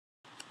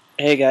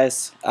Hey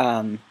guys,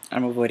 I'm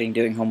avoiding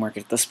doing homework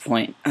at this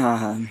point,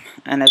 and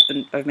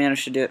I've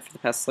managed to do it for the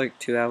past like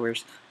 2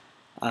 hours.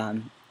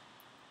 Um,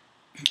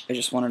 I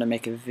just wanted to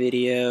make a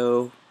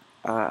video.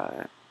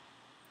 Uh,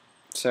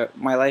 so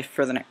my life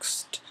for the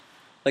next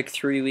like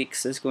 3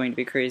 weeks is going to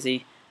be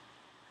crazy.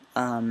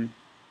 Um,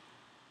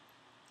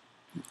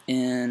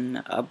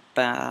 in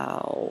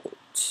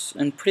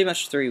pretty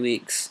much 3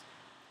 weeks,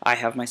 I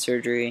have my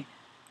surgery.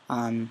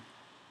 Um,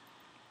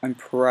 I'm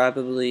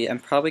probably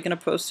gonna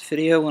post a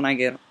video when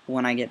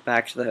I get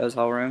back to the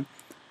hotel room.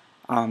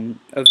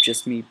 Of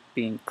just me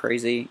being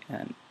crazy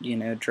and,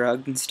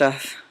 drugged and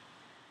stuff.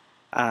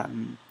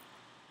 Um,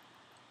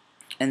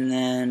 and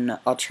then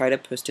I'll try to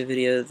post a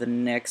video the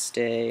next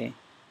day.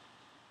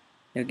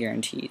 No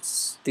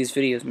guarantees. These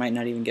videos might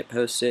not even get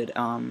posted.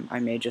 I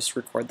may just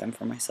record them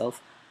for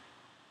myself.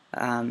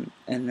 And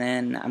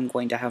then I'm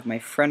going to have my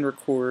friend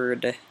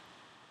record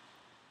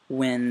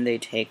when they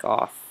take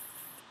off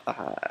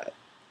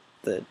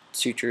the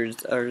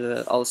sutures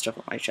or all the stuff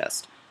on my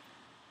chest.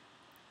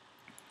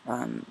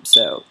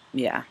 So,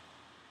 yeah.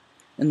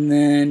 And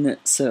then,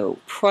 so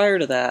prior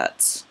to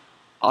that,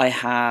 I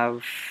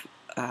have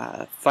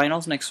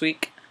finals next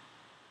week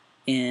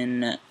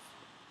in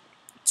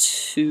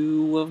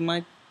 2 of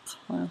my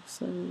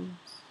classes.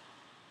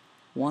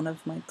 1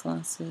 of my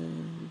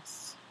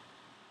classes.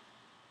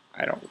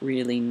 I don't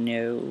really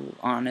know,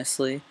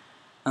 honestly.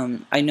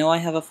 I know I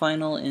have a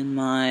final in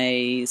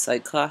my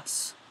psych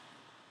class,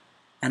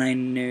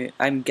 and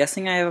I'm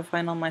guessing I have a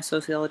final in my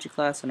sociology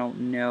class. I don't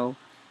know.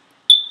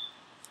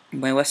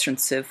 My Western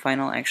Civ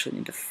final I actually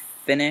need to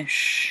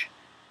finish,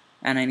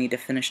 and I need to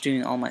finish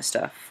doing all my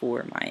stuff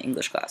for my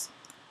English class.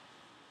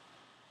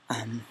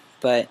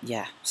 But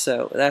yeah,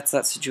 so that's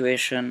that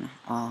situation.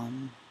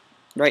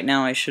 Right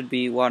now I should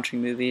be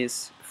watching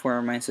movies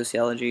for my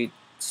sociology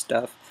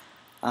stuff,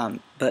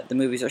 but the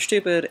movies are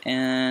stupid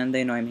and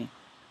they annoy me.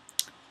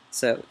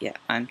 So yeah,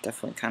 I'm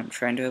definitely kind of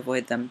trying to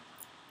avoid them.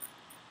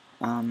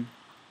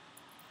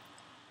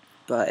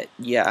 But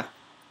yeah,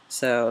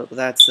 so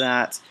that's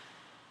that.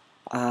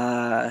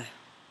 The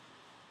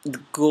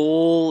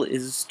goal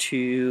is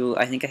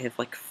I think I have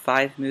like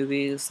 5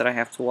 movies that I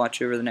have to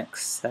watch over the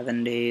next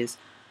 7 days.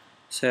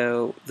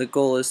 So the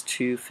goal is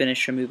to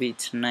finish a movie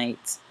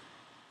tonight,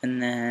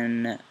 and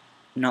then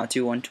not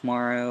do one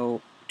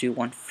tomorrow, do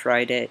one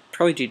Friday,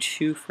 probably do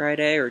 2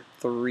 Friday or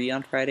 3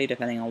 on Friday,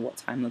 depending on what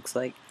time looks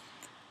like,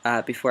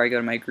 before I go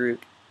to my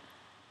group.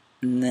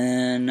 And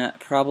then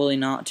probably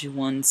not do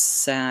one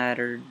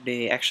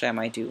Saturday. Actually, I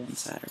might do one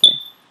Saturday.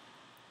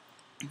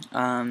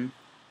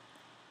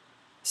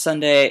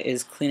 Sunday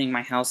is cleaning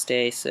my house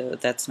day, so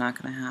that's not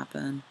going to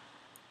happen.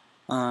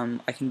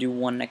 I can do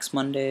one next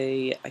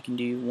Monday, I can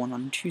do one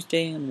on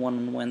Tuesday, and one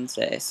on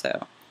Wednesday,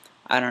 so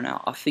I don't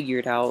know, I'll figure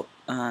it out.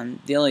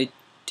 The only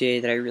day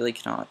that I really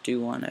cannot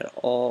do one at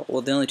all,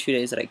 well, the only 2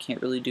 days that I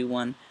can't really do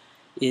one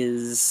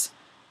is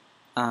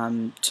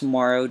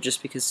tomorrow,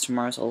 just because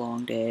tomorrow's a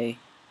long day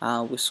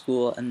with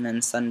school, and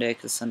then Sunday,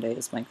 because Sunday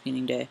is my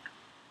cleaning day.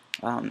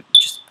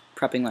 Just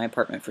prepping my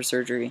apartment for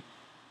surgery,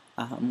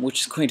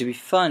 which is going to be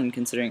fun,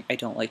 considering I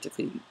don't like to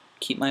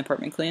keep my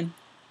apartment clean.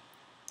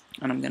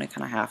 And I'm going to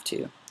kind of have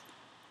to.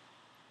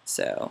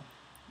 So,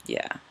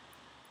 yeah.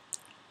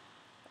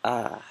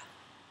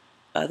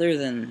 Other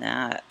than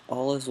that,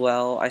 all is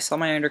well. I saw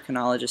my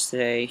endocrinologist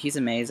today. He's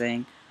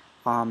amazing.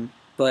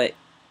 But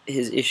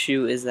his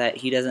issue is that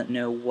he doesn't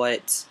know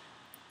what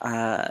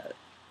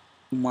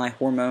my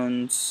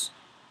hormones...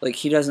 Like,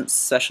 he doesn't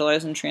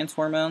specialize in trans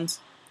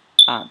hormones.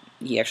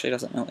 He actually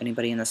doesn't know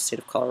anybody in the state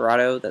of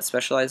Colorado that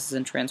specializes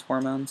in trans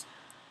hormones.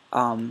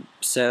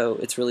 So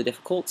it's really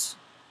difficult.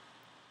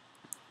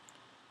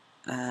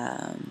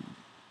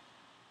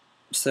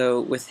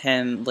 So with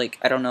him, like,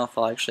 I don't know if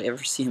I'll actually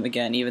ever see him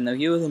again, even though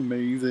he was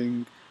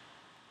amazing.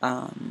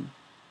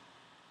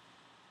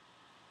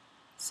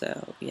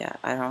 So yeah,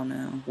 I don't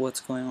know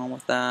what's going on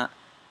with that.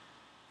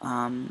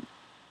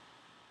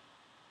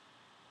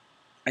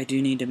 I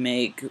do need to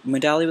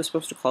Medali was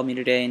supposed to call me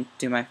today and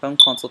do my phone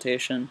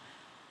consultation,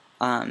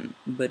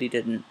 but he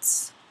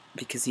didn't,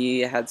 because he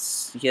had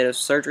a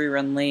surgery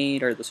run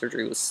late, or the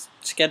surgery was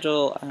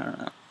scheduled. I don't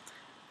know.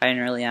 I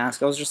didn't really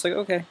ask. I was just like,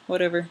 okay,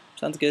 whatever,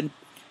 sounds good.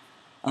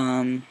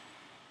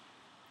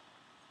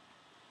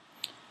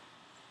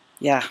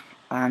 Yeah,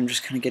 I'm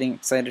just kind of getting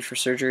excited for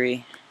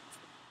surgery.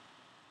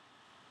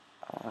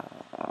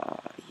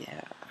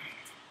 Yeah.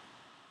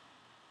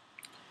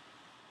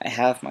 I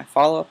have my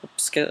follow-up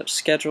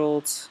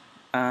scheduled.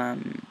 I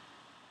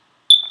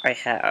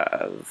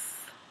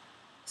have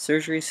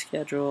surgery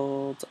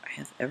scheduled. I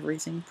have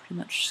everything pretty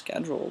much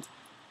scheduled,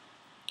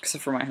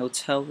 except for my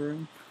hotel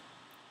room,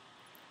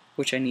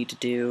 which I need to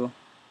do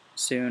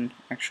soon,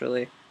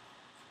 actually.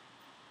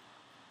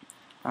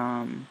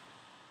 But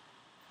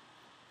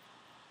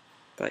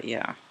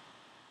yeah.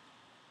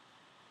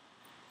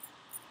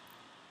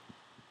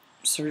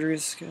 Surgery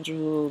is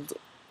scheduled.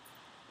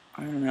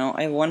 I don't know.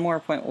 I have one more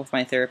appointment with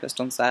my therapist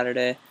on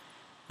Saturday.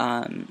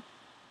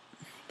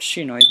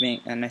 She annoys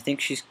me, and I think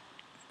she's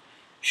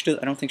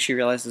I don't think she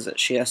realizes that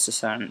she has to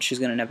send. She's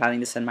gonna end up having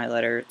to send my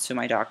letter to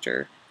my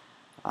doctor,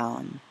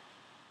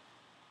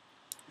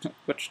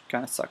 which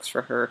kind of sucks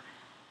for her.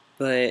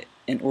 But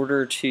in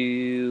order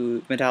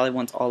to, Medali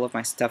wants all of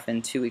my stuff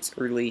in 2 weeks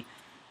early.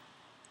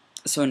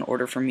 So in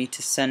order for me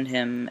to send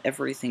him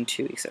everything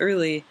 2 weeks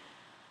early,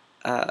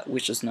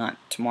 which is not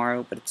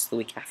tomorrow, but it's the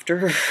week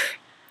after.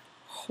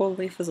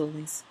 Holy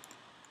fazolies.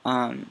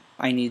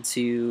 I need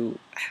to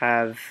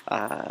have,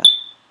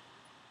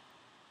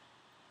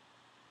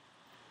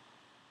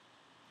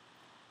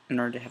 in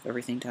order to have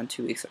everything done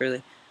 2 weeks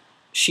early,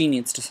 she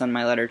needs to send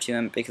my letter to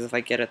him, because if I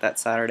get it that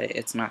Saturday,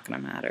 it's not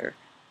going to matter.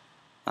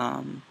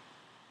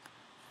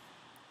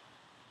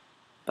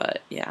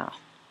 But yeah.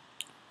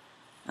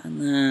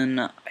 And then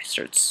I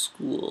start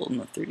school on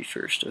the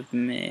 31st of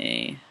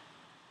May.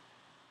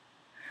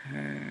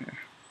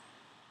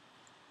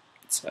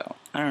 So,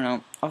 I don't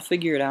know. I'll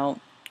figure it out.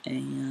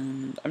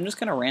 And I'm just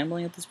kind of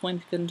rambling at this point,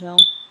 if you couldn't tell.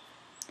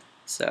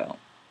 So,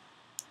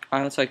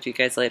 I'll talk to you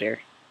guys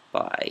later.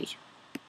 Bye.